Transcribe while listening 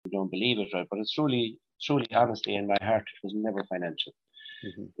wouldn't believe it, right? But it's truly, honestly, in my heart, it was never financial.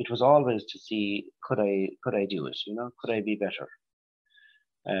 Mm-hmm. It was always to see, could I do it? Could I be better?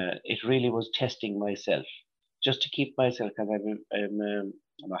 It really was testing myself, just to keep myself, because I'm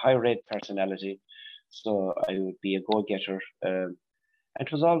a high rate personality, so I would be a go-getter.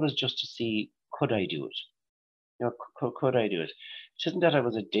 It was always just to see, could I do it? Could I do it? It isn't that I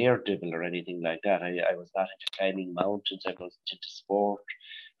was a daredevil or anything like that. I was not into climbing mountains. I was into sport.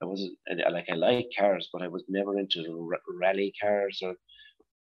 I wasn't I like cars, but I was never into rally cars. Or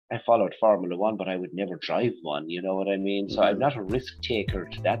I followed Formula One, but I would never drive one. You know what I mean? So I'm not a risk taker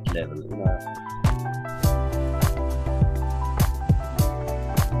to that level.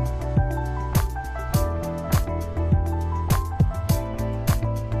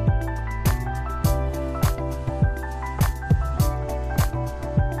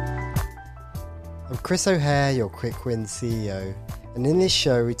 I'm Chris O'Hare, your Quick Win CEO, and in this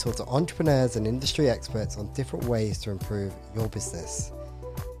show we talk to entrepreneurs and industry experts on different ways to improve your business.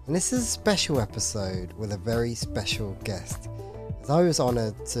 And this is a special episode with a very special guest, as I was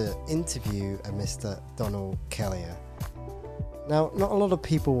honoured to interview a Mr. Donal Kelleher. Now, not a lot of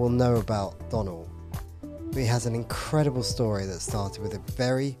people will know about Donal, but he has an incredible story that started with a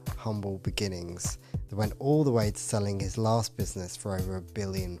very humble beginnings that went all the way to selling his last business for over £1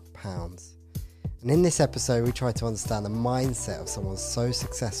 billion. And in this episode, we try to understand the mindset of someone so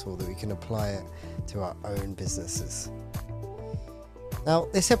successful that we can apply it to our own businesses. Now,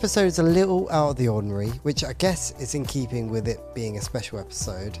 this episode is a little out of the ordinary, which I guess is in keeping with it being a special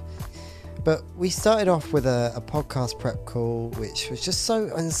episode. But we started off with a podcast prep call, which was just so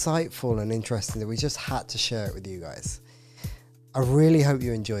insightful and interesting that we just had to share it with you guys. I really hope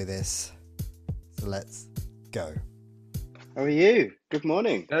you enjoy this. So let's go. How are you? Good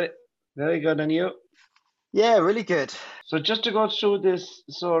morning. Very good, and you? Yeah, really good. So just to go through this,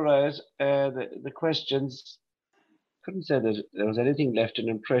 the questions, couldn't say that there was anything left an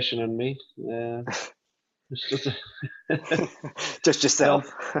impression on me. It's just just yourself.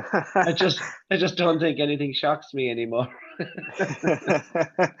 I just don't think anything shocks me anymore.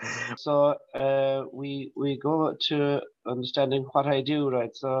 So we go to understanding what I do,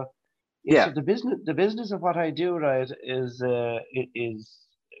 right? So so the business of what I do, right, is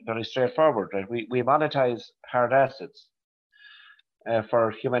very straightforward, right? We monetize hard assets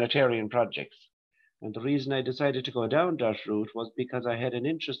for humanitarian projects. And the reason I decided to go down that route was because I had an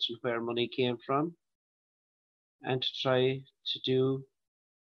interest in where money came from, and to try to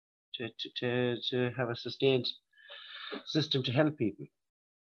have a sustained system to help people.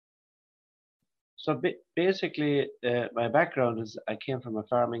 So basically, my background is I came from a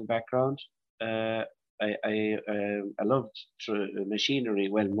farming background. I loved machinery,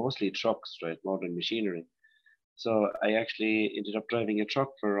 well, mostly trucks, right, more than machinery. So I actually ended up driving a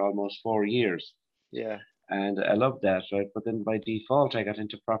truck for almost 4 years. Yeah. And I loved that, right? But then by default, I got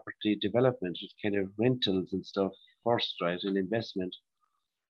into property development, with kind of rentals and stuff first, right, and investment.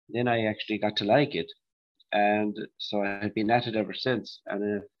 Then I actually got to like it. And so I have been at it ever since.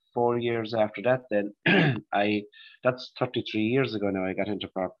 And 4 years after that, then that's 33 years ago now, I got into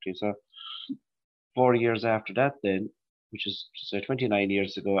property. So 4 years after that, then, which is 29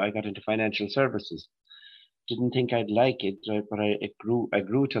 years ago, I got into financial services. Didn't think I'd like it, right? But I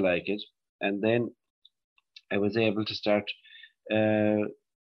grew to like it. And then I was able to start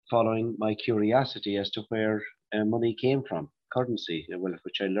following my curiosity as to where money came from, currency, well,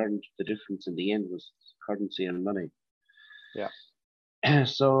 which I learned the difference in the end was currency and money. Yeah.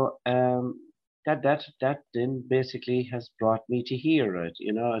 So that then basically has brought me to here, right?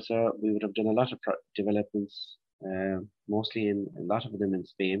 So we would have done a lot of developments, mostly a lot of them in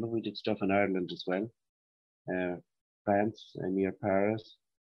Spain, but we did stuff in Ireland as well, France, near Paris.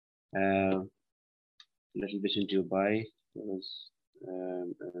 A little bit in Dubai. There was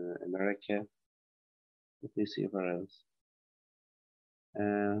America. Let me see where else.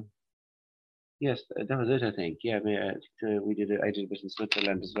 Yes, that was it, I think. Yeah, I mean, I did a bit in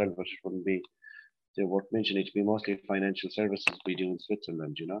Switzerland as well, but it wouldn't be worth mentioning. It'd be mostly financial services we do in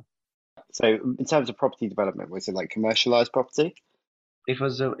Switzerland, So in terms of property development, was it like commercialized property? It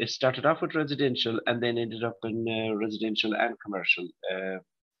was. It started off with residential and then ended up in residential and commercial.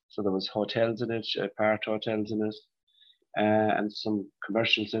 So there was hotels in it, part hotels in it, and some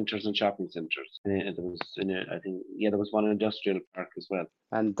commercial centres and shopping centres. There was, I think, there was one industrial park as well.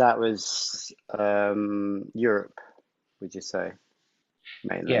 And that was Europe, would you say,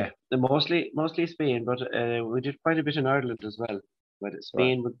 mainly? Yeah, mostly Spain, but we did quite a bit in Ireland as well. But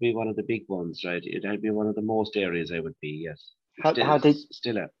Spain would be one of the big ones, right? It'd be one of the most areas I would be, yes. So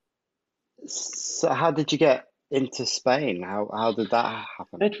how did you get into Spain? How did that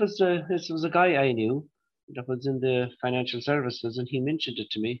happen? This was a guy I knew that was in the financial services, and he mentioned it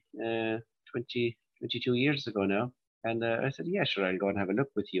to me 22 years ago now. And I said, yeah, sure, I'll go and have a look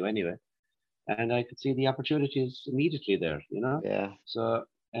with you anyway. And I could see the opportunities immediately there, you know. Yeah. So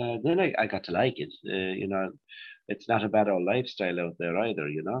then I got to like it. You know, it's not a bad old lifestyle out there either,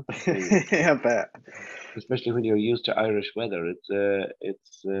 you know. I bet. Especially when you're used to Irish weather, it's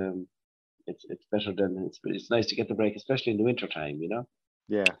better than it's nice to get the break, especially in the winter time, you know.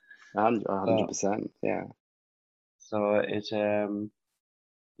 Yeah. A hundred So percent. Yeah. so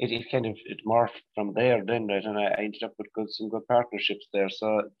it kind of it morphed from there then, right, and I ended up with some good partnerships there.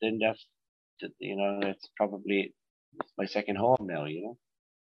 So then you know, it's probably my second home now, you know.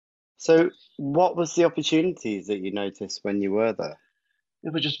 So, what was the opportunities that you noticed when you were there?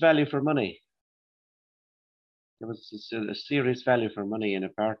 It was just value for money. There was a serious value for money in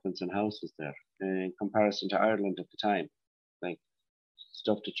apartments and houses there in comparison to Ireland at the time. Like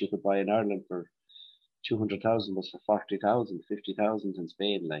stuff that you could buy in Ireland for 200,000 was for 40,000, 50,000 in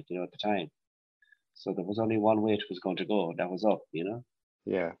Spain, like, you know, at the time. So there was only one way it was going to go. That was up, you know.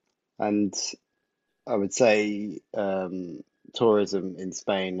 Yeah. And I would say tourism in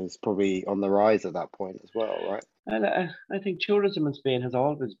Spain is probably on the rise at that point as well, right? And I think tourism in Spain has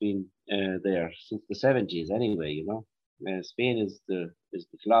always been there since the 70s anyway, you know. Spain is the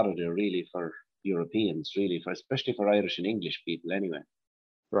Florida really for Europeans, really, for especially for Irish and English people anyway.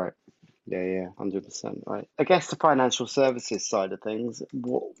 Right. Yeah, 100%. Right. I guess the financial services side of things,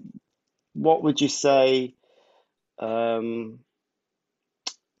 what would you say, um,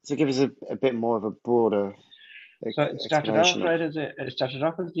 so give us a bit more of a broader So it started off explanation of, right as it started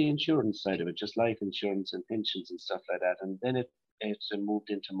off as the insurance side of it, just life insurance and pensions and stuff like that, and then it moved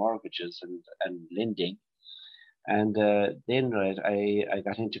into mortgages and lending, and then right I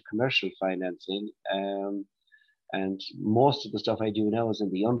got into commercial financing, and most of the stuff I do now is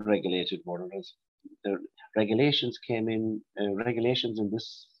in the unregulated world. As the regulations came in, regulations in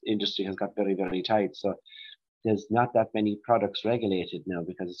this industry has got very very tight, so there's not that many products regulated now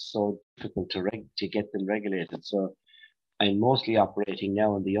because it's so difficult to get them regulated. So I'm mostly operating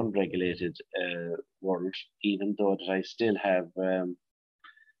now in the unregulated world, even though that I still have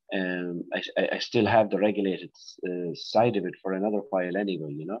I still have the regulated side of it for another while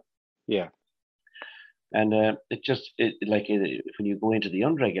anyway, you know. yeah, And when you go into the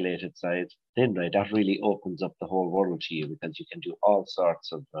unregulated side, then right, that really opens up the whole world to you because you can do mm, all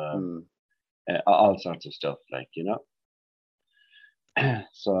sorts of stuff, like, you know.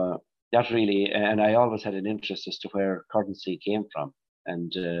 So that really, and I always had an interest as to where currency came from,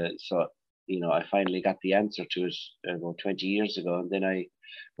 and so you know, I finally got the answer to it about 20 years ago, and then I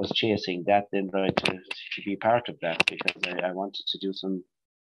was chasing that then right to be part of that because I wanted to do some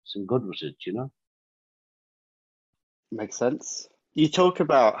good with it, you know. makes sense. You talk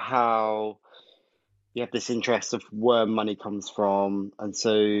about how you have this interest of where money comes from, and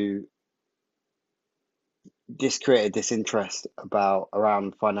so this created this interest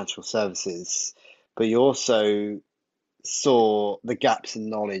around financial services, but you also saw the gaps in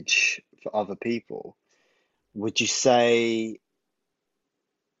knowledge for other people. Would you say,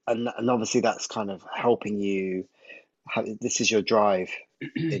 and obviously that's kind of helping you, this is your drive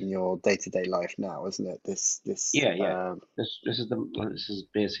in your day-to-day life now, isn't it? Yeah. This is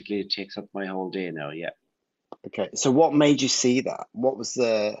basically it takes up my whole day now. Yeah. Okay. So what made you see that? What was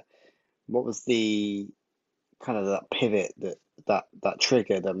the kind of that pivot that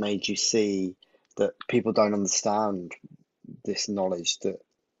trigger that made you see that people don't understand this knowledge that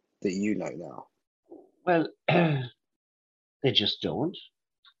you know now? Well, they just don't.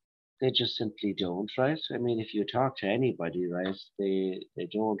 They just simply don't, right? I mean, if you talk to anybody, right, they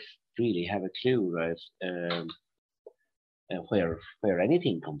don't really have a clue, right, where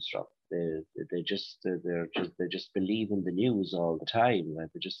anything comes from. They just believe in the news all the time. Right?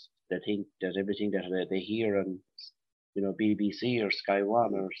 They think that everything that they hear on, you know, BBC or Sky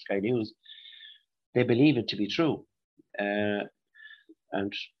One Mm, or Sky News, they believe it to be true, uh,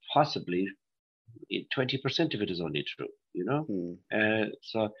 and possibly 20% of it is only true, you know. mm,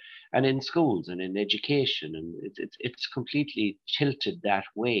 So, and in schools and in education, and it's completely tilted that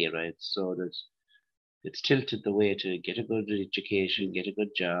way, right? So that it's tilted the way to get a good education, get a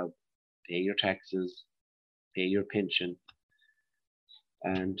good job, pay your taxes, pay your pension,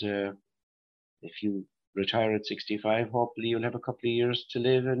 and if you retire at 65, hopefully you'll have a couple of years to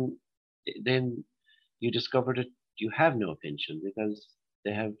live, and then you discover that you have no pension because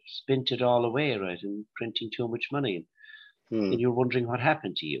they have spent it all away, right, in printing too much money. And mm. you're wondering what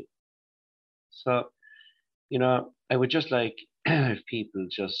happened to you. So, you know, I would just like if people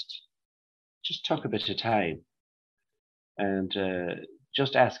just took a bit of time and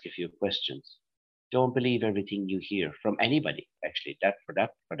just ask a few questions. Don't believe everything you hear from anybody. Actually, for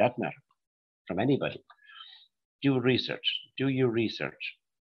that matter, from anybody. Do research. Do your research,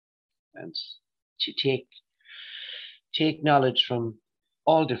 and to take knowledge from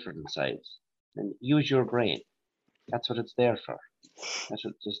all different sides, and use your brain. That's what it's there for. That's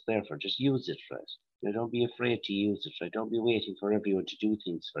what it's there for. Just use it, right? Don't be afraid to use it, right? Don't be waiting for everyone to do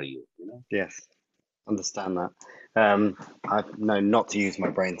things for you. Yes, understand that. I've known not to use my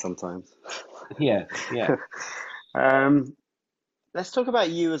brain sometimes. Yeah, yeah. Let's talk about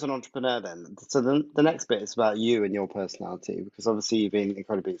you as an entrepreneur then. So the next bit is about you and your personality, because obviously you've been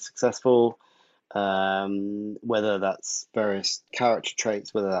incredibly successful, whether that's various character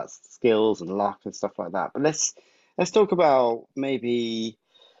traits, whether that's skills and luck and stuff like that. But let's talk about maybe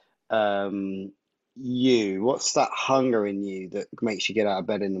um, you. What's that hunger in you that makes you get out of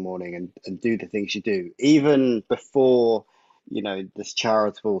bed in the morning and do the things you do, even before, this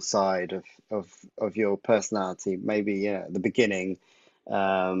charitable side of your personality, maybe, at the beginning,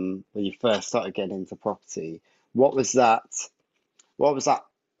 when you first started getting into property, what was that? What was that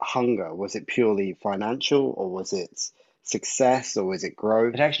hunger? Was it purely financial, or was it success, or was it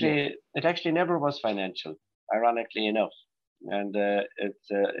growth? It actually never was financial, ironically enough, and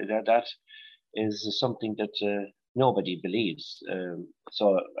that is something that nobody believes.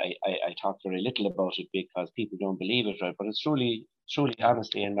 So I talk very little about it because people don't believe it, right? But it's truly,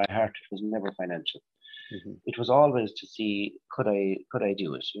 honestly, in my heart, it was never financial. Mhm. It was always to see, could I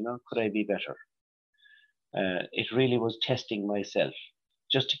do it? Could I be better? It really was testing myself,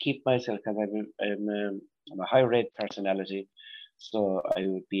 just to keep myself, because I'm a high rate personality, so I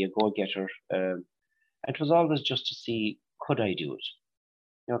would be a go-getter. It was always just to see, could I do it?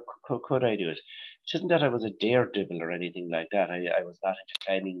 Could I do it? It isn't that I was a daredevil or anything like that. I was not into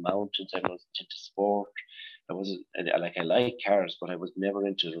climbing mountains. I was into sport. I was I like cars, but I was never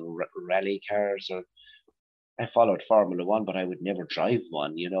into rally cars. Or I followed Formula One, but I would never drive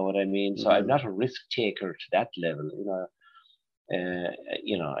one. You know what I mean? So I'm Mhm. not a risk taker to that level.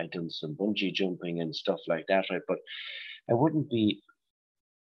 I've done some bungee jumping and stuff like that, right? But I wouldn't be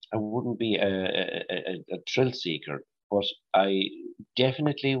I wouldn't be a thrill seeker, but I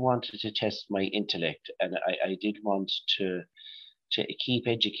definitely wanted to test my intellect, and I did want to keep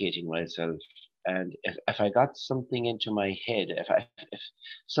educating myself. And if I got something into my head, if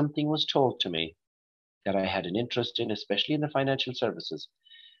something was told to me that I had an interest in, especially in the financial services,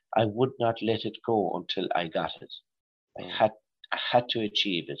 I would not let it go until I got it. I Right. had I had to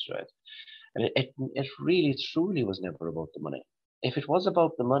achieve it, right? And it really truly was never about the money. If it was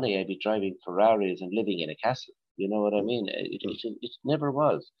about the money, I'd be driving Ferraris and living in a castle. You know what I Mm. mean? Mm. It never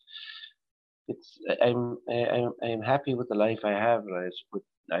was. It's I'm happy with the life I have, right? But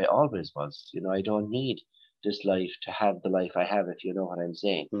I always was. I don't need this life to have the life I have, if you know what I'm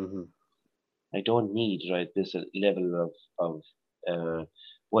saying. Mhm. I don't need, right, this level of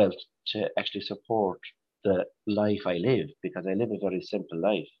wealth to actually support the life I live, because I live a very simple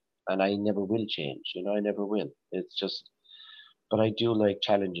life, and I never will change. I never will. It's just, but I do like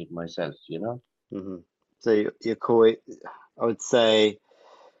challenging myself. Mhm. So you're quite, I would say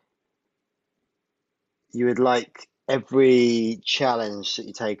you would like every challenge that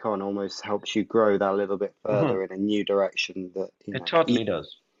you take on almost helps you grow that little bit Hmm. further in a new direction that, It totally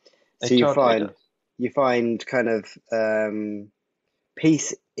does. so It totally does. you find kind of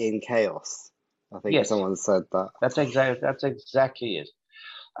peace in chaos. I think Yes, someone said that. that's exactly it.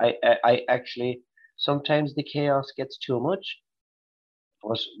 I actually, sometimes the chaos gets too much.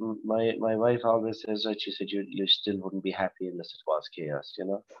 But my wife always says that, she said, you still wouldn't be happy unless it was chaos.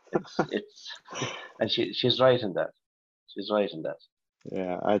 It's and she's right in that. She's right in that.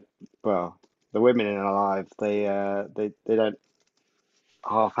 Yeah, well, the women in our lives, they don't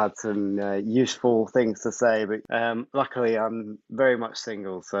half had some useful things to say, but luckily I'm very much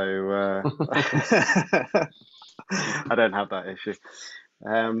single, so I don't have that issue.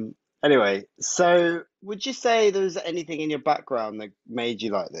 Um, anyway, so would you say there was anything in your background that made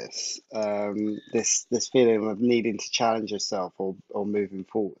you like this? This feeling of needing to challenge yourself or moving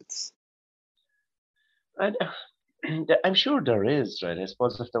forwards? And I'm sure there is, right? I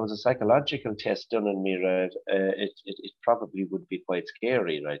suppose if there was a psychological test done on me, right, it probably would be quite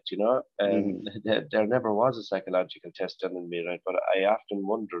scary, right? Hmm. There never was a psychological test done on me, right? But I often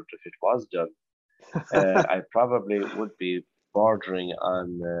wondered if it was done. I probably would be bordering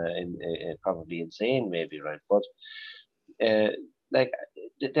on probably insane, maybe, right? But uh, like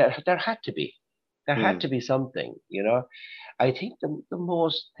there had to be, Mm. something. I think the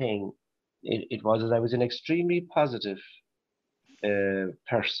most thing it was is I was an extremely positive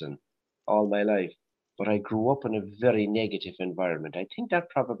person all my life, but I grew up in a very negative environment. I think that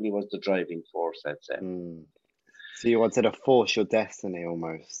probably was the driving force, I'd say. So you wanted to force your destiny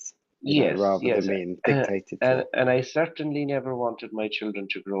almost, Yes, rather than yes, being dictated to. and I certainly never wanted my children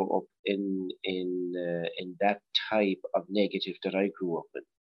to grow up in that type of negative that I grew up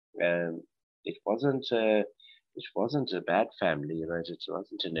in. It wasn't a bad family, right? It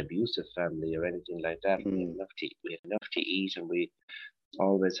wasn't an abusive family or anything like that. We had enough to eat, and we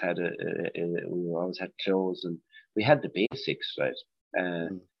always had we always had clothes, and we had the basics, right?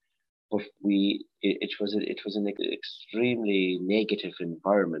 But it was an extremely negative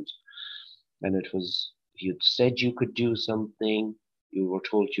environment, and it was, you'd said you could do something, you were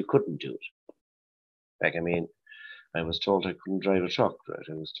told you couldn't do it. Like, I mean, I was told I couldn't drive a truck, right?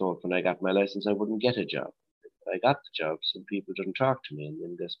 I was told when I got my license I wouldn't get a job. I got the job, some people didn't talk to me, and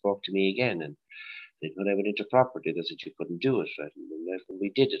then they spoke to me again, and then when I went into property, they said you couldn't do it, right? And then when we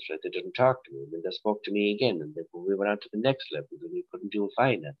did it, right, they didn't talk to me, and then they spoke to me again, and then when we went on to the next level, then you couldn't do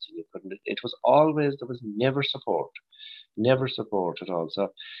finance, and you couldn't. It was always, there was never support at all.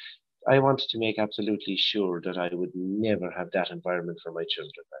 So I wanted to make absolutely sure that I would never have that environment for my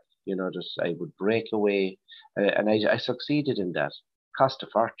children. That I would break away, and I succeeded in that. Cost a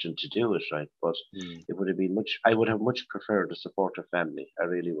fortune to do it, right? But it would have been much. I would have much preferred a supportive family. I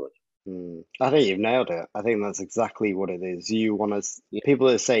really would. I think you've nailed it. I think that's exactly what it is. You want to, people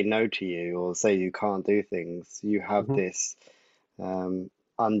that say no to you or say you can't do things, you have this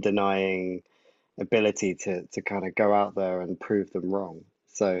undenying ability to kind of go out there and prove them wrong.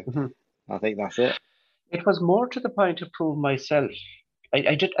 So I think that's it. It was more to the point to prove myself.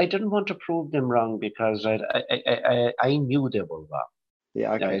 I didn't want to prove them wrong because I knew they were wrong.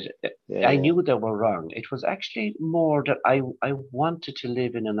 Yeah, okay. I knew they were wrong. It was actually more that I wanted to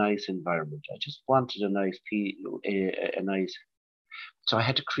live in a nice environment. I just wanted a nice. So I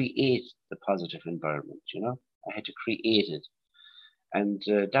had to create the positive environment. I had to create it, and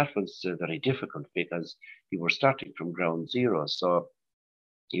that was very difficult because you were starting from ground zero. So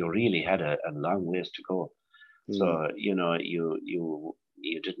you really had a long ways to go. So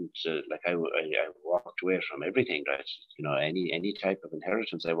you didn't like I walked away from everything, right? Any type of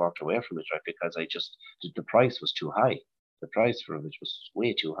inheritance, I walked away from it, right? Because the price was too high. The price for it was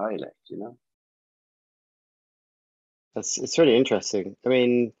way too high, It's really interesting. I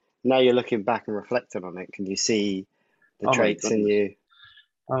mean, now you're looking back and reflecting on it. Can you see the traits in you?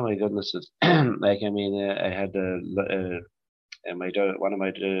 Oh my goodness! Like, I mean, I had one of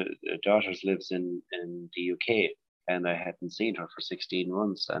my daughters lives in the UK, and I hadn't seen her for 16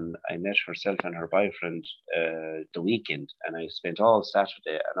 months, and I met herself and her boyfriend the weekend, and I spent all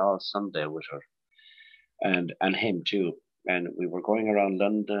Saturday and all Sunday with her, and him too, and we were going around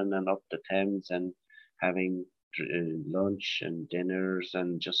London and up the Thames and having lunch and dinners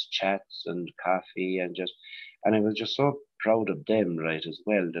and just chats and coffee and I was just so proud of them, right, as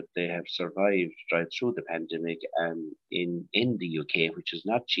well, that they have survived right through the pandemic and in the UK, which is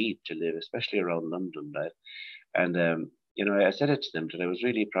not cheap to live, especially around London, right? And I said it to them that I was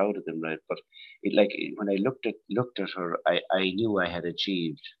really proud of them, right? But when I looked at her, I knew I had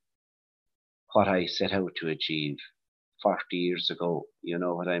achieved what I set out to achieve 40 years ago. You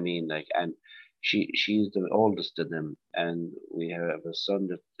know what I mean? And she's the oldest of them, and we have a son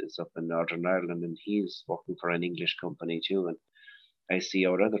that is up in Northern Ireland, and he's working for an English company too. And I see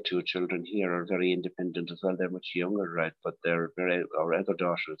our other two children here are very independent as well. They're much younger, right? But our other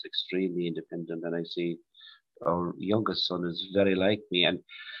daughter is extremely independent, and I see our youngest son is very like me, and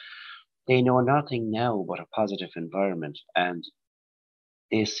they know nothing now but a positive environment, and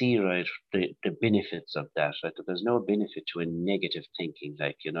they see, right, the benefits of that, right? That there's no benefit to a negative thinking,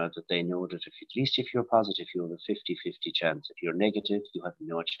 that they know that at least if you're positive, you have a 50-50 chance. If you're negative, you have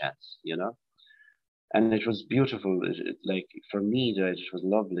no chance. And it was beautiful. Like, for me, right, it was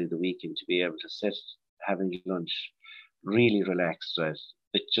lovely the weekend to be able to sit having lunch, really relaxed, right?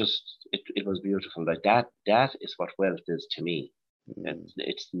 It was beautiful. Like, that is what wealth is to me.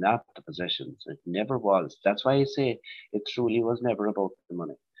 It's not the possessions. It never was. That's why I say it truly was never about the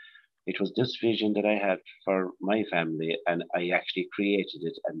money. It was this vision that I had for my family, and I actually created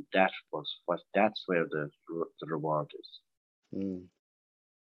it, and that's where the reward is.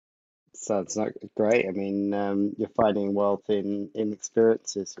 Sounds like great. I mean, you're finding wealth in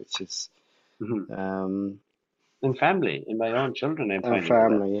experiences, which is in family, in my own children, I'm finding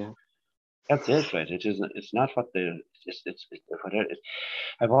family, yeah. That's it, right? It isn't. It's not what they. It's whatever.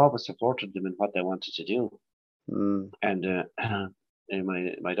 I've always supported them in what they wanted to do, and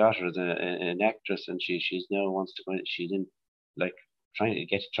my daughter is an actress, and she's now wants to go. She's in like trying to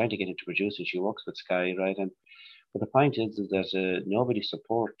get into producing. She works with Sky, right? And But the point is that nobody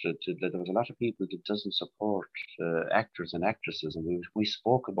supported. There was a lot of people that doesn't support actors and actresses, and we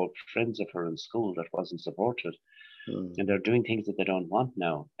spoke about friends of her in school that wasn't supported, and they're doing things that they don't want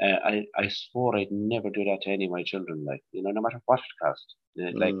now. I swore I'd never do that to any of my children, like, you know, no matter what it costs.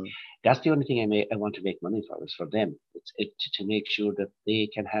 Like, that's the only thing I want to make money for, is for them. It's to make sure that they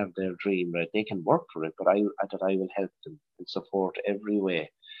can have their dream, right? They can work for it, but that I will help them and support every way.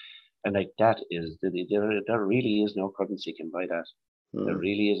 And like, that is, there really is no currency can buy that. There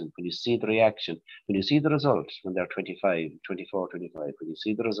really isn't. When you see the reaction, when you see the result, when they're 25, 24, 25, when you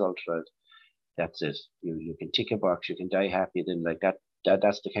see the result, right, that's it. You can tick a box, you can die happy, then like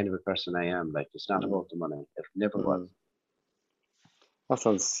that's the kind of a person I am. Like, it's not about the money. It never was. That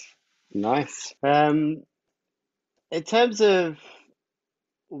sounds nice. In terms of,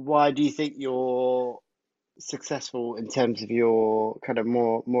 why do you think you're successful in terms of your kind of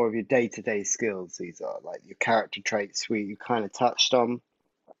more of your day-to-day skills? These are like your character traits you kind of touched on,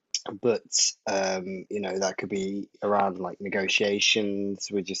 but that could be around like negotiations.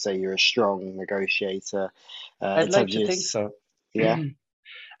 Would you say you're a strong negotiator in I'd like terms of to your think so. yeah?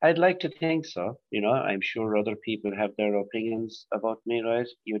 I'd like to think so. You know, I'm sure other people have their opinions about me, right?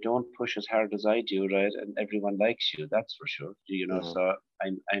 You don't push as hard as I do, right? And everyone likes you, that's for sure. You know, so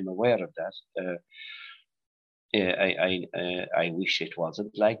I'm aware of that. Yeah, I wish it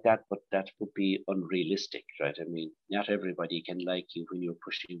wasn't like that, but that would be unrealistic, right? I mean, not everybody can like you when you're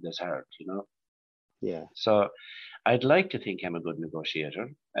pushing this hard, you know? Yeah. So I'd like to think I'm a good negotiator.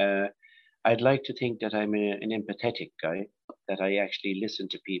 I'd like to think that I'm an empathetic guy, that I actually listen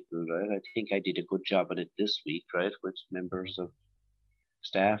to people, right? I think I did a good job on it this week, right, with members of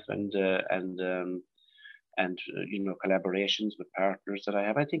staff and you know, collaborations with partners that I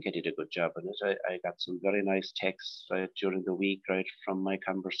have. I think I did a good job on it. I got some very nice texts, right, during the week, right, from my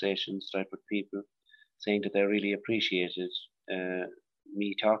conversations, right, with people, saying that they really appreciated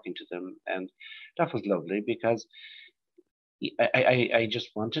me talking to them, and that was lovely, because I just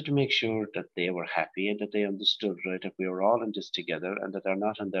wanted to make sure that they were happy and that they understood, right, that we were all in this together and that they're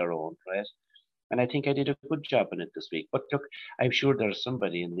not on their own, right? And I think I did a good job in it this week. But look, I'm sure there's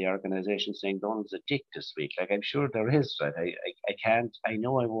somebody in the organization saying Donald's a dick this week. Like, I'm sure there is, right? I can't, I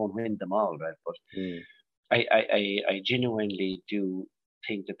know I won't win them all, right? But I genuinely do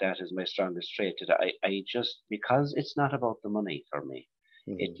think that that is my strongest trait. That I just, because it's not about the money for me,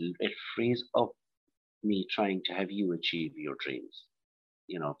 it frees up me trying to have you achieve your dreams.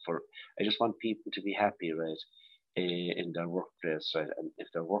 You know, I just want people to be happy, right, in their workplace, right? And if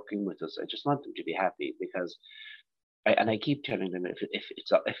they're working with us, I just want them to be happy, because I keep telling them, if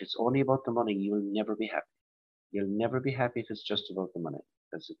it's only about the money, you'll never be happy. You'll never be happy if it's just about the money,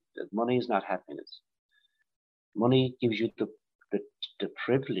 because money is not happiness. Money gives you the the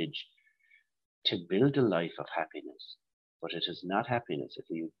privilege to build a life of happiness, but it is not happiness if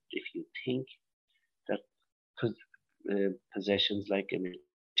you think that possessions, like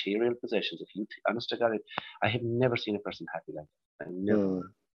material possessions, if you honest to God, I have never seen a person happy like that. I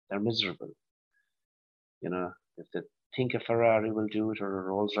never. They're miserable. You know, if they think a Ferrari will do it or a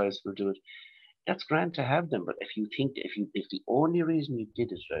Rolls Royce will do it, that's grand to have them. But if the only reason you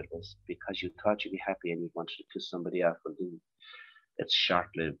did it, right, was because you thought you'd be happy and you wanted to piss somebody off, well, then it's short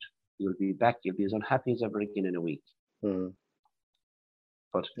lived. You'll be back. You'll be as unhappy as ever again in a week.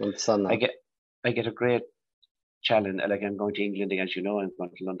 But I get a great challenge. Like, I'm going to England, as you know, I'm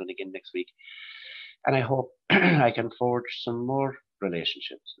going to London again next week, and I hope I can forge some more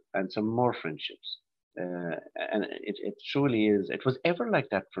relationships and some more friendships. And it truly is. It was ever like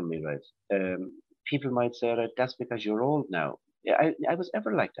that for me, right? People might say, right, that's because you're old now. Yeah, I was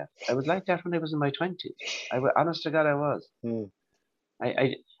ever like that. I was like that when I was in my 20s. Honest to God, I was.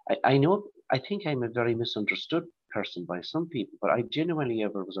 I know. I think I'm a very misunderstood person by some people, but I genuinely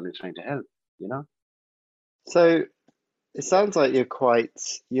ever was only trying to help. You know. So it sounds like you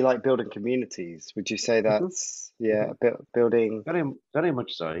like building communities. Would you say that's building? Very, very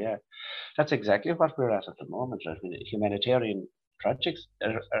much so. Yeah, that's exactly what we're at the moment. Right? I mean, humanitarian projects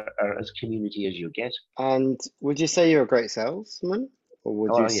are as community as you get. And would you say you're a great salesman, or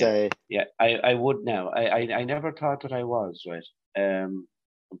would you say? Yeah, I would now. I never thought that I was, right.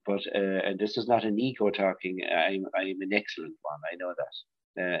 But and this is not an ego talking. I'm an excellent one. I know that.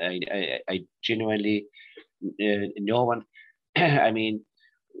 I genuinely, no one. I mean,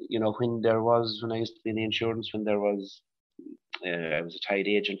 you know, when I used to be in the insurance, when there was, I was a tied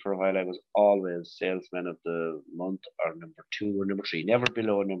agent for a while. I was always salesman of the month, or number 2 or number 3, never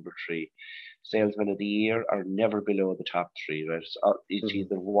below number 3. Salesman of the year, or never below the top 3. Right, it's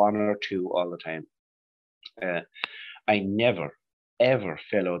either 1 or 2 all the time. I never, ever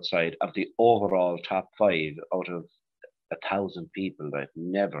fell outside of the overall top 5 out of 1,000 people. Like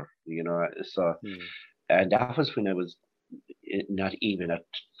never, So, and that was when I was not even at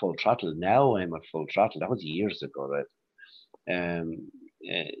full throttle. Now I'm at full throttle. That was years ago, right?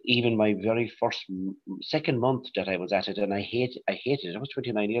 Even my very second month that I was at it, and I hated it. That was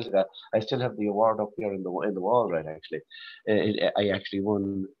 29 years ago. I still have the award up here in the wall, right? Actually, I actually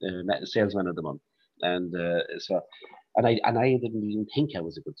won Salesman of the Month, and so, and I didn't even think I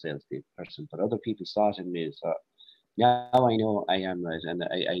was a good salesperson, but other people saw it in me. So now I know I am, right, and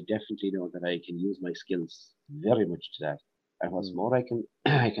I definitely know that I can use my skills very much to that. And what's more, I can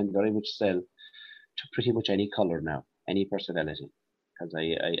I can very much sell to pretty much any color now, any personality, because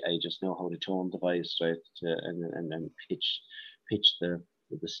I just know how to tone the voice, right, and pitch the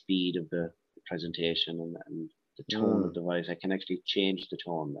speed of the presentation and the tone of the voice. I can actually change the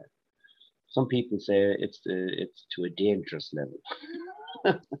tone there. Some people say it's to a dangerous level.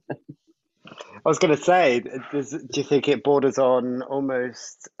 I was going to say, do you think it borders on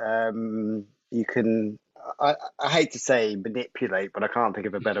almost, you can, I hate to say manipulate, but I can't think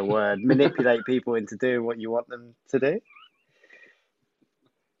of a better word, manipulate people into doing what you want them to do?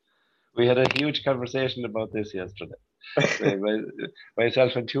 We had a huge conversation about this yesterday.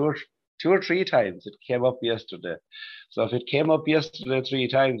 Myself and two or three times it came up yesterday. So if it came up yesterday 3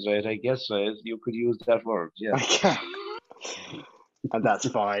 times, right, I guess, right, you could use that word, yeah. Okay. And that's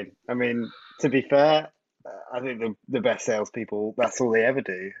fine. I mean, to be fair, I think the best salespeople, that's all they ever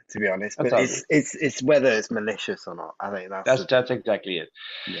do, to be honest. But it's whether it's malicious or not. I think that's exactly it.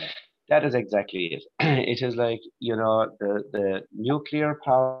 Yeah. That is exactly it. It is like, the nuclear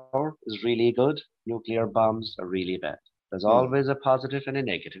power is really good. Nuclear bombs are really bad. There's always a positive and a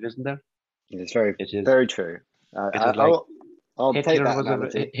negative, isn't there? It's very true. I'll take that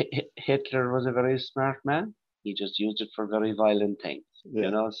analogy. Hitler was a very smart man. He just used it for very violent things,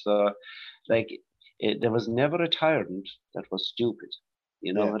 So, like, there was never a tyrant that was stupid.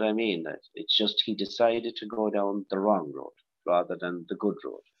 You know what I mean? That it's just he decided to go down the wrong road rather than the good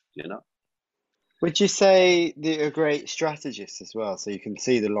road. Would you say that you're a great strategist as well, so you can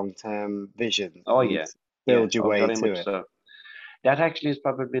see the long-term vision? Oh yeah, build your way very to much it. So. That actually is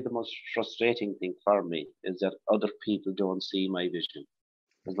probably the most frustrating thing for me, is that other people don't see my vision.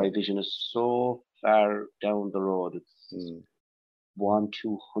 Because my vision is so far down the road. It's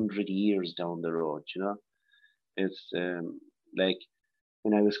 200 years down the road, It's like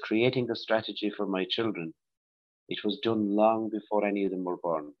when I was creating the strategy for my children, it was done long before any of them were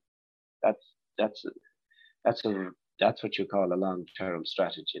born. That's what you call a long-term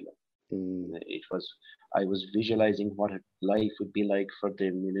strategy. I was visualizing what life would be like for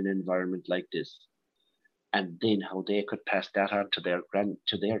them in an environment like this, and then how they could pass that on to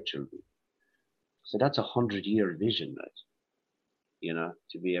their children. So that's 100-year vision, right?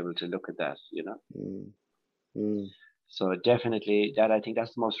 To be able to look at that, So definitely I think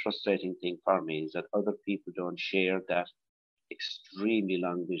that's the most frustrating thing for me, is that other people don't share that extremely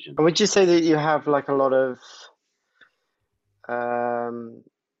long vision. Would you say that you have like a lot of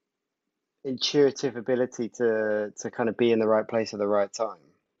intuitive ability to kind of be in the right place at the right time?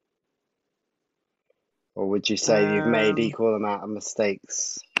 Or would you say you've made equal amount of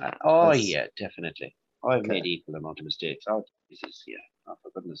mistakes? Yeah, definitely. I've made equal amount of mistakes. Oh, Jesus, yeah. Oh,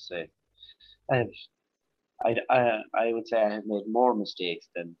 for goodness sake. I would say I have made more mistakes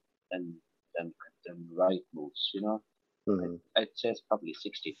than right moves, I'd say it's probably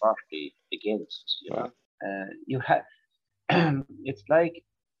 60-40 against, you have, it's like,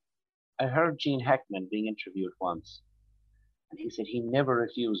 I heard Gene Hackman being interviewed once, and he said he never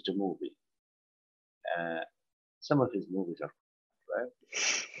refused a movie. Some of his movies are right,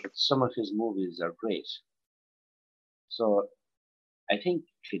 but some of his movies are great. So I think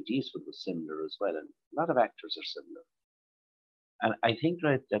Clint Eastwood was similar as well, and a lot of actors are similar. And I think,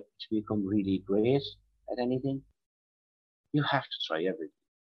 right, that to become really great at anything, you have to try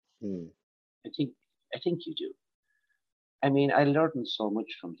everything. I think you do. I mean, I learned so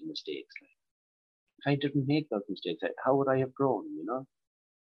much from the mistakes. Like, if I didn't make those mistakes, how would I have grown?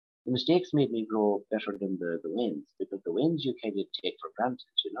 The mistakes made me grow better than the wins, because the wins you kind of take for granted.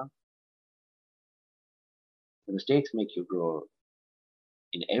 The mistakes make you grow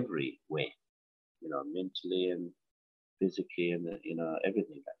in every way, mentally and physically, and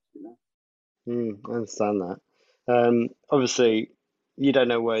everything like I understand that. Obviously, you don't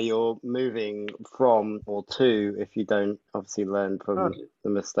know where you're moving from or to if you don't obviously learn from the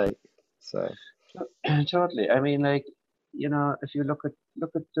mistake. So totally. I mean, like, if you look at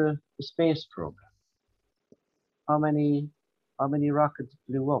the space program, how many rockets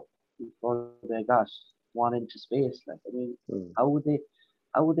blew up before they got one into space. Like, I mean, Mm. how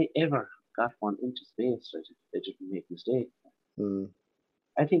would they ever got one into space if they didn't make a mistake? Mm.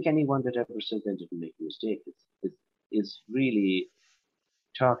 I think anyone that ever says they didn't make a mistake is really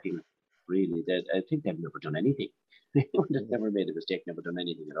talking, really, that I think they've never done anything. They've Yeah. never made a mistake, never done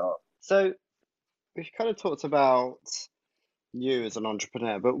anything at all. So we've kind of talked about you as an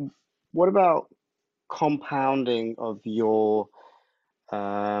entrepreneur, but what about compounding of your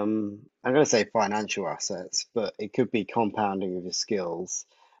I'm going to say financial assets, but it could be compounding of your skills.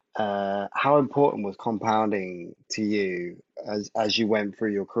 How important was compounding to you as you went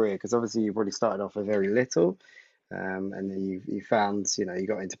through your career? Because obviously you've already started off with very little, and then you found, you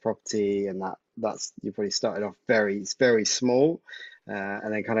got into property, and you've already started off very small,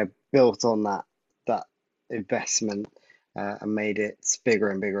 and then kind of built on that investment, and made it bigger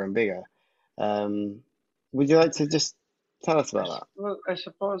and bigger and bigger. Um, would you like to just tell us about Well, I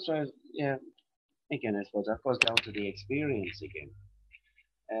suppose, yeah, again, I suppose that goes down to the experience again.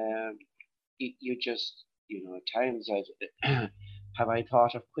 Um, you just, at times have I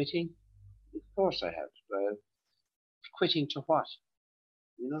thought of quitting? Of course I have. Quitting to what?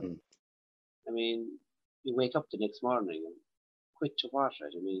 You know, that? I mean, you wake up the next morning and quit to what,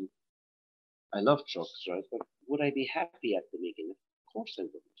 right? I mean, I love trucks, right? But would I be happy at the beginning? Of course I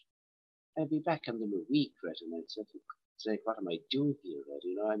wouldn't. I'd be back in them a week, right? And I'd say, what am I doing here,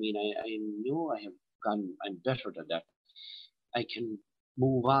 right? I mean, I know I have I'm better than that. I can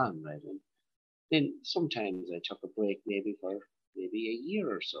move on, right? And then sometimes I took a break maybe for maybe a year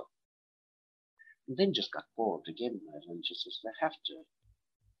or so. And then just got bored again, right? And just I have to.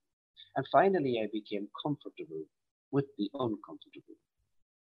 And finally I became comfortable with the uncomfortable,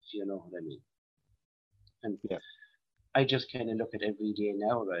 if you know what I mean. And Yeah. I just kind of look at every day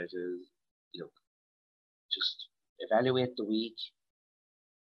now, right, as, look, just evaluate the week.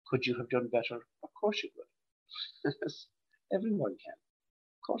 Could you have done better? Of course you could. Everyone can.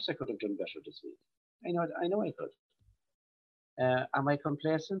 Of course I could have done better this week. I know I could. Am I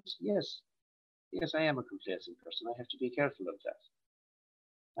complacent? Yes. Yes, I am a complacent person. I have to be careful of that.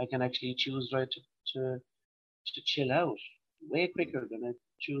 I can actually choose, right, to chill out way Mm. quicker than I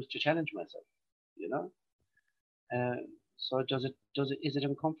choose to challenge myself, you know? Uh, so is it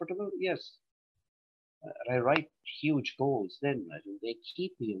uncomfortable? Yes. I write huge goals then, right, and they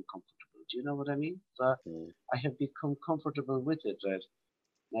keep me uncomfortable. Do you know what I mean? So Mm. I have become comfortable with it, right?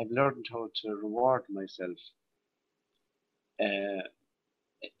 And I've learned how to reward myself uh,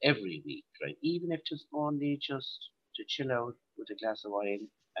 every week, right? Even if it's only just to chill out with a glass of wine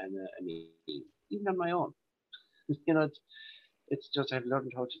and a meal, even on my own. you know, it's just I've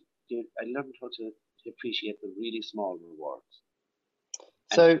learned how to I learned how to appreciate the really small rewards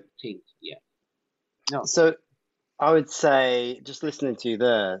and So, think, yeah, no, so I would say, just listening to you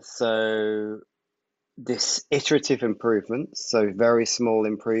there, so this iterative improvements, so very small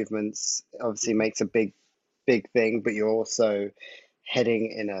improvements, obviously hmm, makes a big thing, but you're also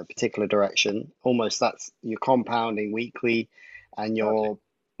heading in a particular direction. Almost that's you're compounding weekly, and totally. you're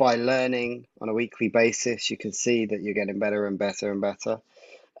by learning on a weekly basis, you can see that you're getting better and better and better.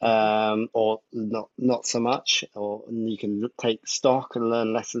 Hmm. Or not so much, or you can take stock and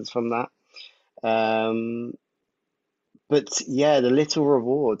learn lessons from that. Um, but yeah, the little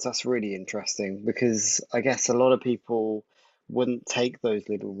rewards, that's really interesting because I guess a lot of people wouldn't take those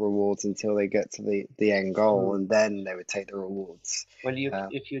little rewards until they get to the end goal, Mm. and then they would take the rewards. Well, Uh,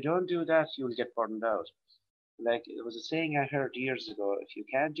 if you don't do that, you'll get burned out. Like it was a saying I heard years ago: if you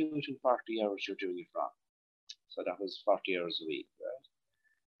can't do it in 40 hours, you're doing it wrong. So that was 40 hours a week, right?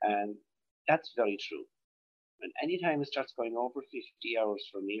 And that's very true. And anytime it starts going over 50 hours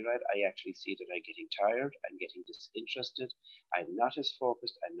for me, right, I actually see that I'm getting tired, I'm getting disinterested, I'm not as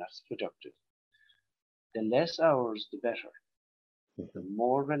focused, I'm not as productive. The less hours, the better. The mhm,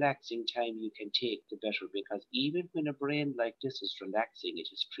 more relaxing time you can take, the better. Because even when a brain like this is relaxing, it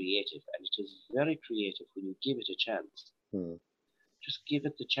is creative, and it is very creative when you give it a chance. mm, Just give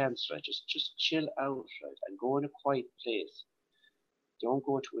it the chance, right? Just chill out, right, and go in a quiet place. Don't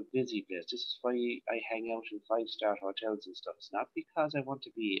go to a busy place. This is why I hang out in five-star hotels and stuff. It's not because I want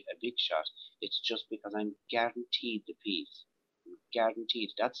to be a big shot. It's just because I'm guaranteed the peace. I'm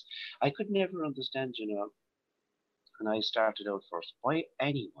guaranteed. I could never understand, when I started out first, why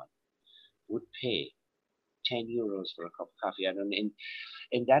anyone would pay €10 for a cup of coffee. And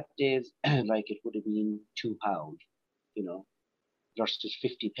in that days, like it would have been £2, you know, versus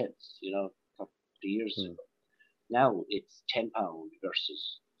 50 pence, a couple of years mm. ago. Now it's £10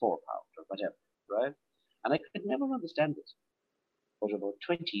 versus £4 or whatever, right? And I could never understand it. But about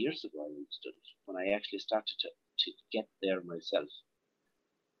 20 years ago, I understood it when I actually started to get there myself.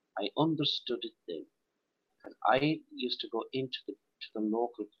 I understood it then. And I used to go into the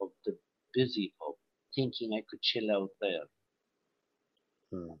local pub, the busy pub, thinking I could chill out there.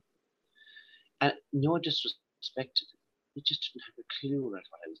 Mm. And no disrespect to them. They just didn't have a clue at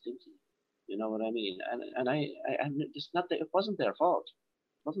what I was thinking. You know what I mean? And it's not that it wasn't their fault.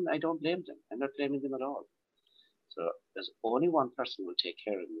 It wasn't. I don't blame them. I'm not blaming them at all. So there's only one person who will take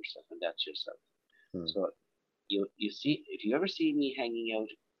care of yourself, and that's yourself. Mm. So you see, if you ever see me hanging out,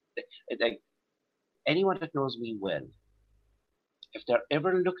 like anyone that knows me well, if they're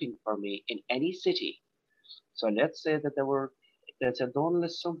ever looking for me in any city, so let's say that there's a Donal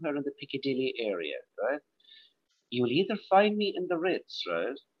is somewhere in the Piccadilly area, right? You'll either find me in the Ritz,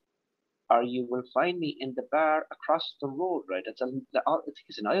 right? Or you will find me in the bar across the road, right? I think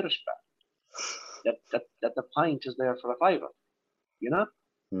it's an Irish bar. That the pint is there for a fiver, you know?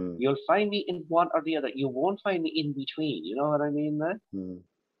 Mm. You'll find me in one or the other. You won't find me in between. You know what I mean, man? Mm.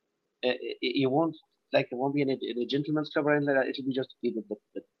 You won't, like, it won't be in a gentleman's club or anything like that. It'll be just either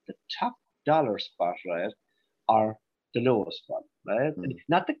the top dollar spot, right? Or the lowest one, right? And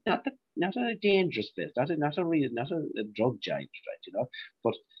Mm. not a dangerous place, not a drug giant, right? You know,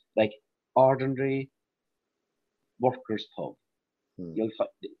 but like ordinary workers' pub. Mm. You'll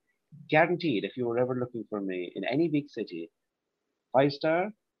guaranteed if you were ever looking for me in any big city, 5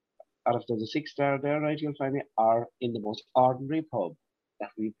 star, or if there's a 6 star there, right, you'll find me, are in the most ordinary pub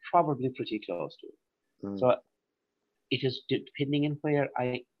that we're probably pretty close to. Mm. So it is depending on where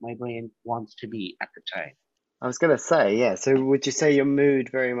my brain wants to be at the time. I was going to say, yeah. So would you say your mood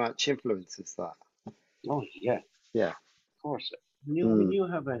very much influences that? Oh yeah, Yeah. of course. When you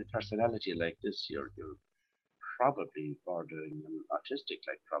have a personality like this, you're probably bordering on autistic,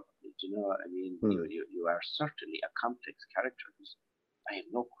 like probably. Do you know what I mean? Mm. You are certainly a complex character. I have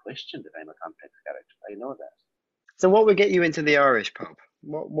no question that I'm a complex character. I know that. So what would get you into the Irish pub?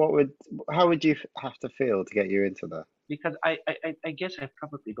 How would you have to feel to get you into that? Because I guess I've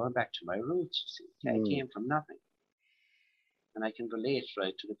probably gone back to my roots. You see, I came from nothing, and I can relate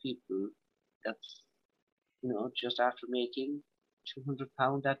right to the people that's just after making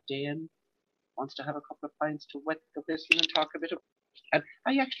 £200 that day and wants to have a couple of pints to wet the whistle and talk a bit about. And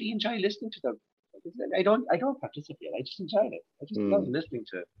I actually enjoy listening to them. I don't participate. I just enjoy it. I just love Mm. listening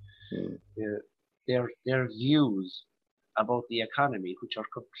to Mm. their views about the economy, which are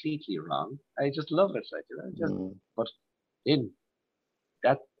completely wrong. I just love it. But then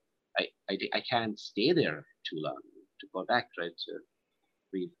that I can't stay there too long to go back, right?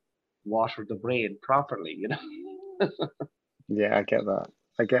 To water the brain properly, you know. Yeah, I get that.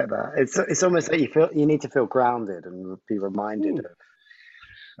 I get that. It's almost like you need to feel grounded and be reminded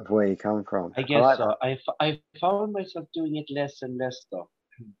of where you come from. I I guess like so. I found myself doing it less and less though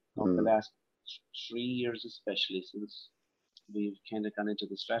over the that. last 3 years, especially since we've kind of gone into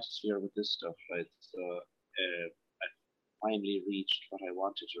the stratosphere with this stuff, right? So I finally reached what I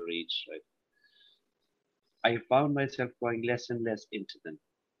wanted to reach, right? I found myself going less and less into them.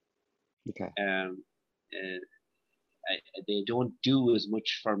 Okay. They don't do as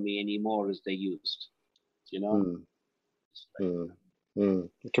much for me anymore as they used, you know? Mm. Mm. Mm.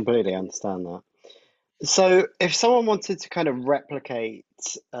 I completely understand that. So, if someone wanted to kind of replicate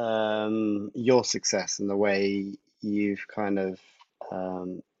your success and the way you've kind of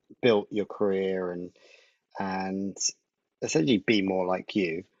built your career and essentially be more like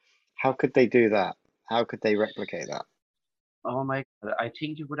you, how could they do that? How could they replicate that? Oh my God, I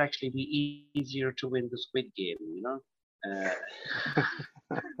think it would actually be easier to win the Squid Game, you know?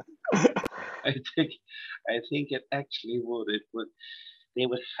 I think I think it actually would. It would. They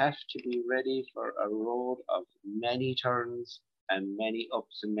would have to be ready for a road of many turns and many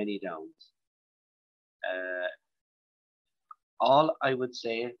ups and many downs. Uh, all I would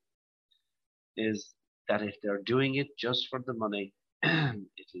say is that if they're doing it just for the money, it'll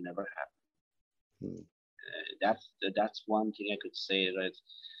never happen. Mm. That's one thing I could say. Right?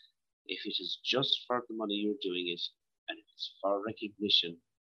 If it is just for the money you're doing it, and if it's for recognition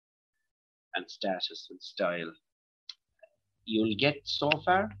and status and style, you'll get so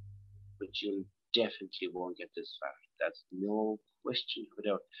far, but you definitely won't get this far. That's no question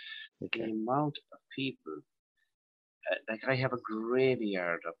without the Okay. amount of people. Like I have a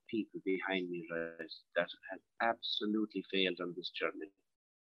graveyard of people behind me, right, that have absolutely failed on this journey,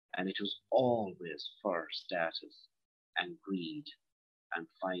 and it was always for status and greed and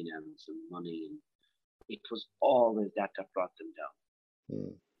finance and money, and it was always that brought them down.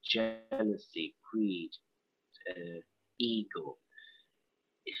 Mm. Jealousy, greed, ego.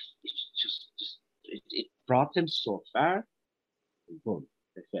 It's just it brought them so far, and boom,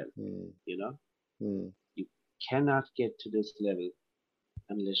 they fell. Mm. You know, Mm. you cannot get to this level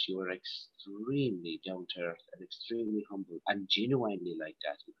unless you are extremely down to earth and extremely humble and genuinely like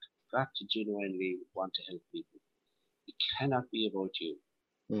that. You've got to genuinely want to help people. It cannot be about you.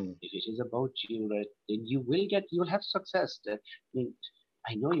 Mm. If it is about you, right, then you'll have success. I mean,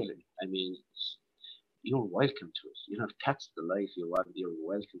 I know you'll. I mean, you're welcome to it. You know, if that's the life you want, you're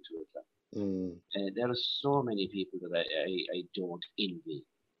welcome to it. Mm. There are so many people that I don't envy,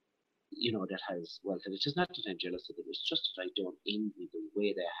 you know, that has wealth. And it's just not that I'm jealous of them, it's just that I don't envy the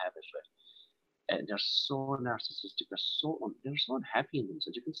way they have it, right? And they're so narcissistic, they're so unhappy in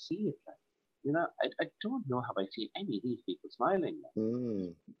themselves. You can see it, like, you know, I don't know how I see any of these people smiling.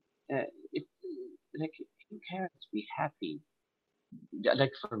 Mm. It, like, who cares? Be happy.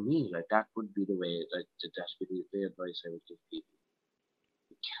 Like for me, like that would be the way, like that would be the advice I would give people.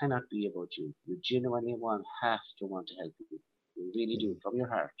 It cannot be about you. You genuinely have to want to help people. You really do, Mm. from your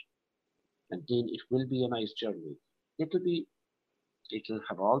heart. And then it will be a nice journey. It'll be, it'll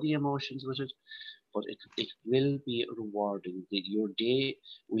have all the emotions with it, but it will be rewarding. Your day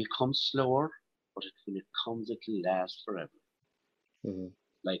will come slower, but when it comes, it'll last forever. Mm.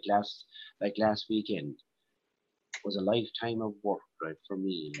 Like last weekend was a lifetime of work, right, for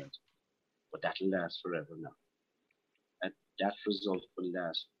me, right? But that'll last forever now. And that result will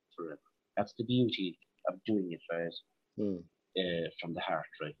last forever. That's the beauty of doing it, right? Mm. From the heart,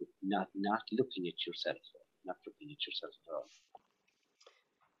 right? Not looking at yourself, not looking at yourself at all.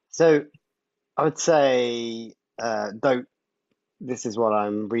 So I would say, don't. This is what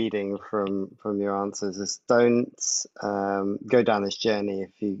I'm reading from your answers: is don't go down this journey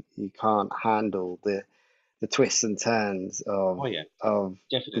if you can't handle the twists and turns Oh yeah, of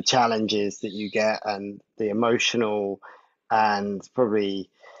the definitely. challenges that you get and the emotional and probably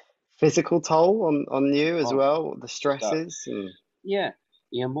physical toll on you as Oh well, the God, stresses and yeah.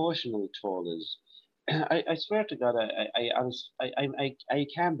 The emotional toll is. I swear to God, I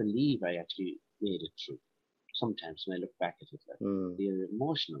can't believe I actually made it through. Sometimes when I look back at it, like, mm, the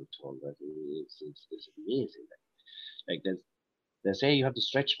emotional toll that is amazing. Like they say you have the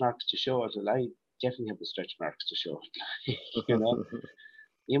stretch marks to show it. Well, I definitely have the stretch marks to show it. You know,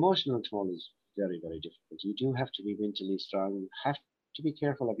 the emotional toll is very, very difficult. You do have to be mentally strong. You have to be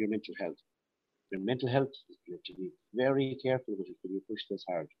careful of your mental health. Your mental health, you have to be very careful with it when you push this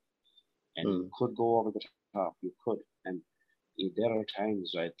hard. And you mm, could go over the top. You could. And there are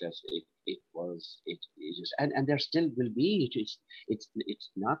times, right, that it just, and there still will be. It's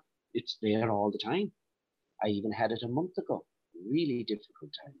not, it's there all the time. I even had it a month ago. Really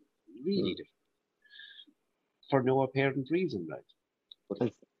difficult time. Really mm. difficult. For no apparent reason, right? But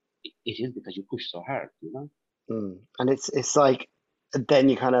And, it is because you push so hard, you know? and it's like then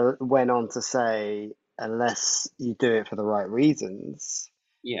you kind of went on to say unless you do it for the right reasons,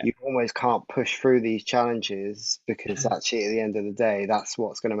 Yeah, you almost can't push through these challenges because actually at the end of the day, that's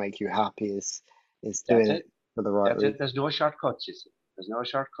what's going to make you happy is that's doing it. it for the right That's it. reason. There's no shortcuts, you see. There's no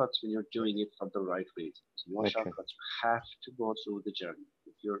shortcuts when you're doing it for the right reasons. No Okay. shortcuts. You have to go through the journey.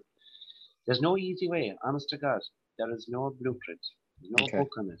 If you're, there's no easy way, honest to God. There is no blueprint. There's no Okay.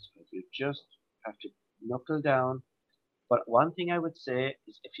 book on it. You just have to knuckle down. But one thing I would say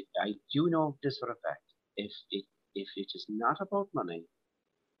is, I do know this for a fact, if it is not about money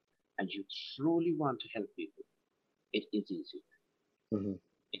and you truly want to help people, it is easier. Hmm.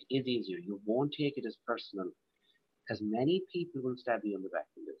 It is easier. You won't take it as personal because many people will stab you on the back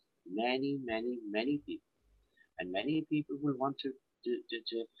in this. Many people, and many people will want to, to,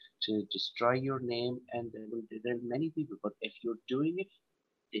 to, to destroy your name, and there are many people. But if you're doing it,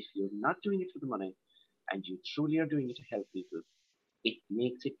 if you're not doing it for the money, and you truly are doing it to help people, it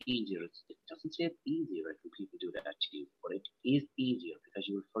makes it easier. It doesn't say it's easier, right, when people do that to you, but it is easier because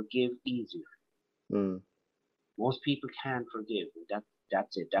you will forgive easier. Mm, Most people can forgive, and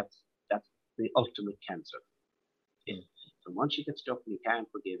that's it. That's the ultimate cancer. If mm. so once you get stuck and you can't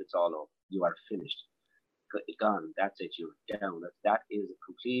forgive, it's all over. You are finished. Gone. That's it. You're down. That is a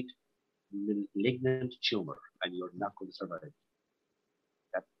complete malignant tumor, and you're not going to survive.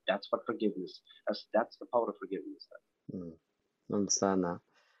 That's what forgiveness. That's the power of forgiveness. Mm. Understand that.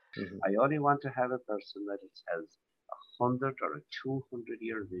 Hmm. I only want to have a person that has 100 or a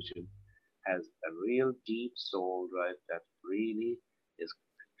 200-year vision, has a real deep soul, right? That really is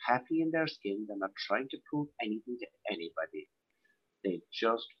happy in their skin. They're not trying to prove anything to anybody. They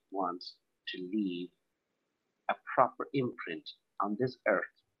just want to leave a proper imprint on this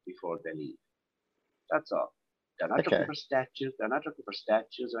earth before they leave. That's all. They're not looking Okay. for statues. They're not looking for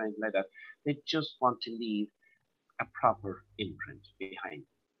statues or anything like that. They just want to leave a proper imprint behind,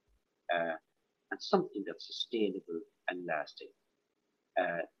 and something that's sustainable and lasting.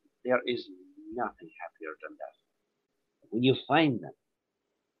 Uh, there is nothing happier than that. When you find them,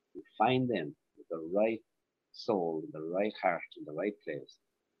 You find them with the right soul, the right heart, in the right place.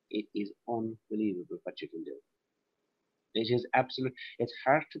 It is unbelievable what you can do. It is absolute. It's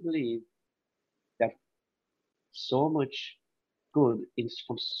hard to believe that so much good is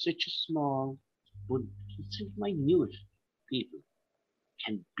from such a small, but such minute people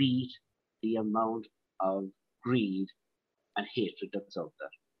can beat the amount of greed and hatred that's out there.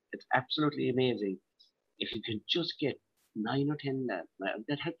 It's absolutely amazing if you can just get 9 or 10 that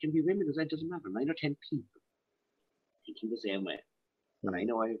can be women, it doesn't matter. 9 or 10 people thinking the same way. And I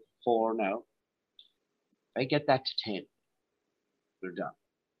know I have 4 now. If I get that to 10, we're done.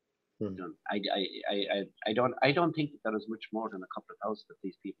 Done. I don't think that there is much more than a couple of thousand of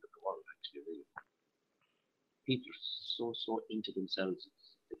these people in the world. Actually, really, people are so into themselves.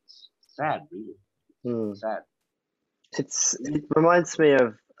 It's sad, really. It's sad. It reminds me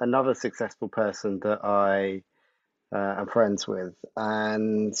of another successful person that I am friends with,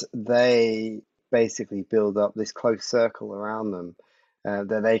 and they basically build up this close circle around them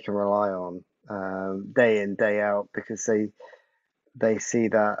that they can rely on day in, day out, because they see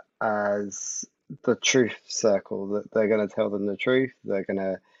that as the truth circle, that they're going to tell them the truth, they're going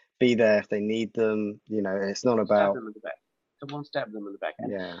to be there if they need them. You know, it's not about stab them in the back. Someone stab them in the back.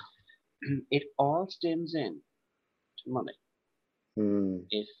 And yeah. It all stems in to money.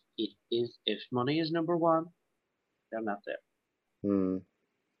 If money is number one, they're not there.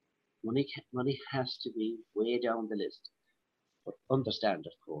 Money has to be way down the list. But understand,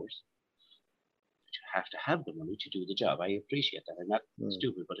 of course, that you have to have the money to do the job. I appreciate that. I'm not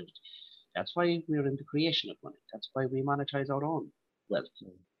stupid, but that's why we're in the creation of money. That's why we monetize our own wealth.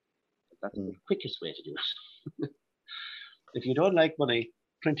 That's the quickest way to do it. If you don't like money,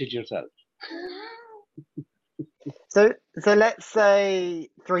 print it yourself. So let's say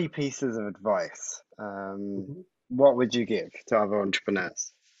 3 pieces of advice. What would you give to other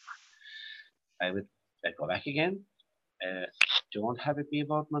entrepreneurs? I'd go back again. Don't have it be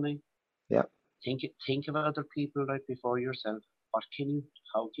about money. Yeah. Think of other people right before yourself. How can you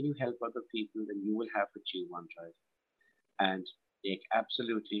help other people? Then you will have what you want, right? And make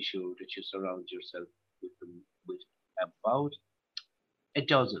absolutely sure that you surround yourself with about a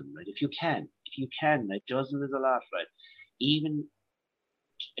dozen, right? If you can, a dozen is a lot, right? Even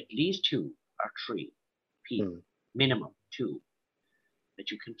at least 2 or 3 people, minimum 2, that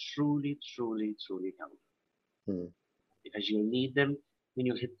you can truly count. Because you'll need them when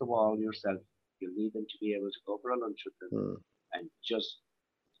you hit the wall yourself. You'll need them to be able to go for a lunch with them, and just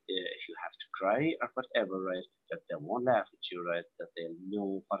if you have to cry or whatever, right, that they won't laugh at you, right, that they'll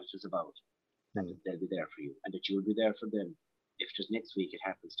know what it is about, and that they'll be there for you, and that you'll be there for them. If just next week it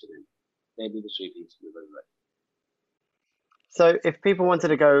happens to them, they'll be the 3 pieces of advice. So if people wanted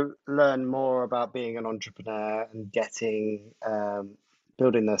to go learn more about being an entrepreneur and getting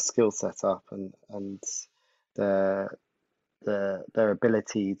building their skill set up and their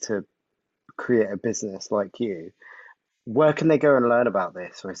ability to create a business like you, where can they go and learn about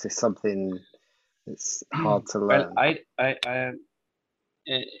this, or is this something that's hard to learn?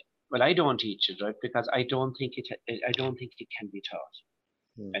 Well, I don't teach it, right, because I don't think it can be taught.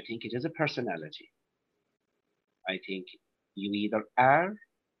 I think it is a personality. I think you either are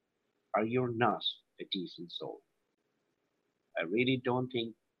or you're not a decent soul. I really don't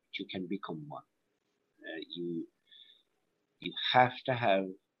think you can become one. You have to have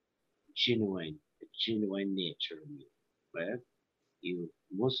genuine nature in you, right? You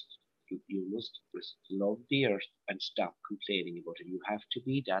must love the earth and stop complaining about it. You have to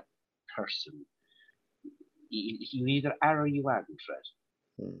be that person. You either are or you aren't, right?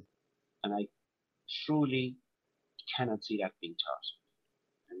 And I truly cannot see that being taught.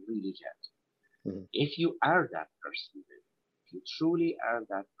 I really can't. If you are that person, then, if you truly are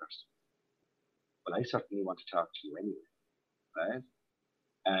that person, well, I certainly want to talk to you anyway, right?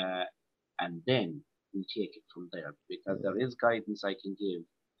 And then we take it from there, because there is guidance I can give,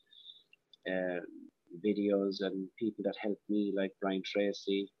 videos and people that help me, like Brian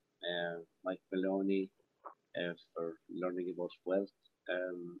Tracy, Mike Maloney, for learning about wealth.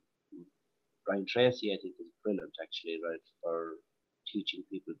 Brian Tracy, I think, is brilliant, actually, right, for teaching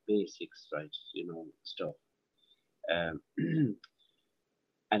people basics, right, stuff.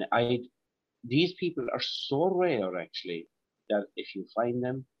 And these people are so rare, actually, that if you find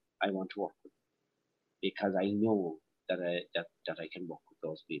them, I want to work with them, because I know that I can work with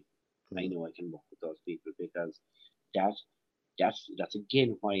those people. I know I can work with those people, because that's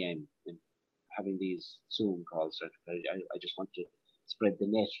again why I'm having these Zoom calls, right? I just want to spread the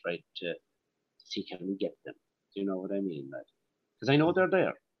net, right, to see can we get them. Do you know what I mean, right? Because I know they're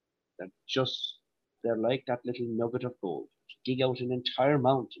there. They're like that little nugget of gold, dig out an entire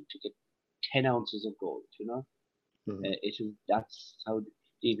mountain to get 10 ounces of gold, you know. That's how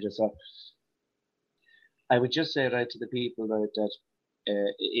deep it is. So I would just say, right, to the people, right, that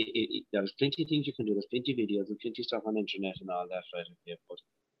there's plenty of things you can do. There's plenty of videos and plenty of stuff on the internet and all that, right? Okay, but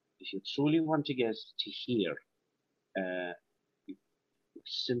if you truly want to get to hear, you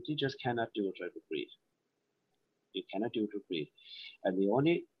simply just cannot do it right with greed. You cannot do it with greed. And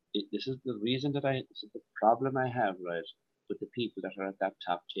this is the reason that this is the problem I have, right, with the people that are at that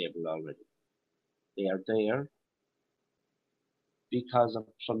top table already. They are there because of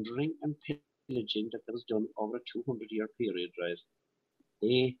plundering and pillaging that was done over a 200-year period, right?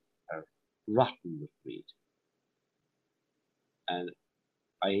 They are rotten with greed. And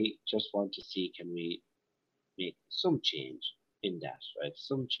I just want to see, can we make some change in that, right?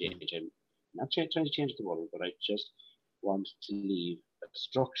 Some change. I'm not trying to change the world, but I just want to leave a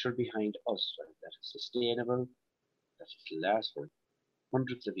structure behind us, right, that is sustainable, that will last for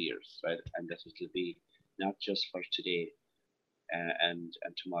hundreds of years, right? And that it will be not just for today and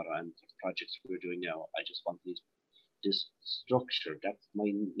tomorrow and the projects we're doing now. I just want this structure. That's my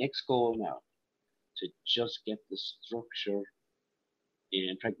next goal now, to just get the structure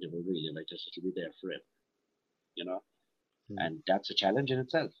impregnable, really, like this. It'll be there forever, you know. And that's a challenge in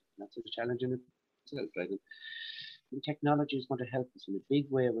itself. Right? And technology is going to help us in a big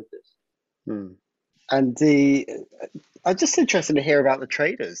way with this. And I'm just interested to hear about the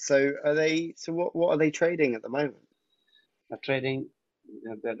traders. So what are they trading at the moment?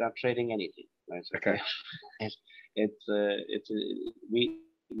 They're not trading anything. Right? Okay. We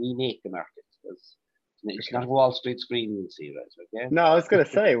make the markets. It's not a Wall Street screen you'll see, right? Okay. No, I was going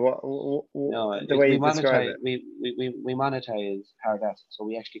to say the way you describe it. We monetize hard assets, so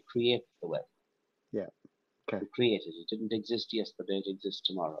we actually create the wealth. Yeah. Okay. We create it. It didn't exist yesterday. It exists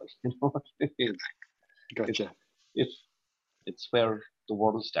tomorrow. You know what it is? Gotcha. It's where the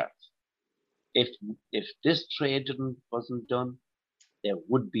world starts. If this trade wasn't done, there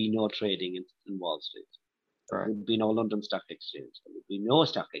would be no trading in Wall Street. There would be no London Stock Exchange. There would be no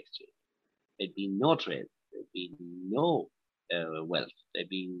stock exchange. There'd be no trade. There'd be no wealth. There'd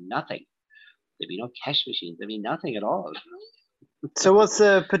be nothing. There'd be no cash machines. There'd be nothing at all. So what's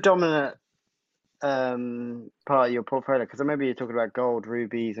the predominant part of your portfolio? Because I remember you're talking about gold,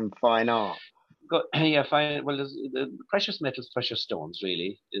 rubies, and fine art. Fine. Well, the precious metals, precious stones,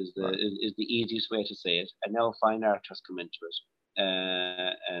 really, is the easiest way to say it. And now fine art has come into it,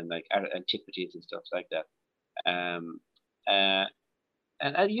 and like antiquities and stuff like that.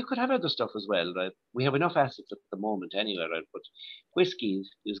 And you could have other stuff as well, right? We have enough assets at the moment anyway, right? But whiskey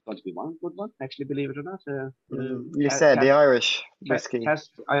is going to be one good one, actually, believe it or not. You said the Irish whiskey.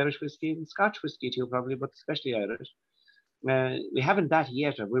 Irish whiskey and Scotch whiskey too, probably, but especially Irish. We haven't that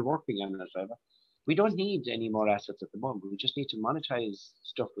yet. We're working on it, right? We don't need any more assets at the moment. We just need to monetize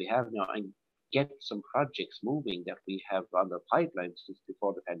stuff we have now and get some projects moving that we have on the pipeline since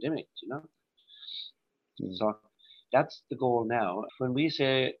before the pandemic, you know? So that's the goal now. When we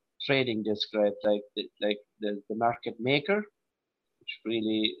say trading disc, right, like the market maker, which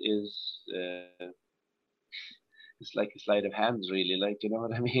really is it's like a sleight of hands, really, like, you know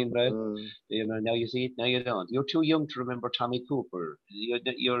what I mean, right? You know, now you see it, now you don't. You're too young to remember Tommy Cooper. You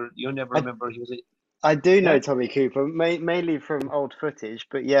never remember he was. I do know Tommy Cooper, mainly from old footage,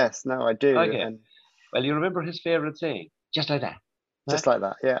 but yes, no, I do. Okay. Well, you remember his favorite saying, just like that. Right? Just like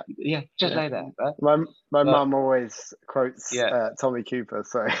that, yeah. Yeah, just like that, right? My mum always quotes Tommy Cooper,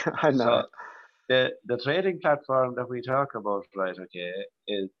 so I know. So the trading platform that we talk about, right, okay,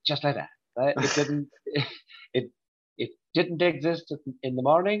 is just like that, right? It didn't exist in the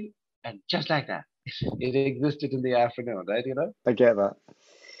morning, and just like that, it existed in the afternoon, right, you know? I get that.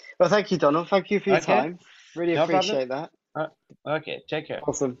 Well, thank you, Donal. Thank you for your time. Really appreciate that. Okay, take care.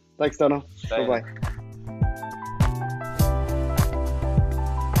 Awesome. Thanks, Donal. Bye-bye.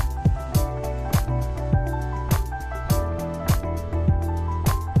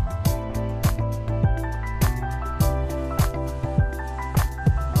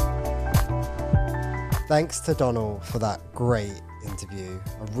 Thanks to Donal for that great interview.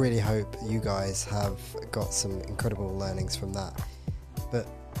 I really hope you guys have got some incredible learnings from that. But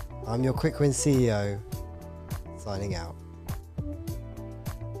I'm your Quick Win CEO, signing out.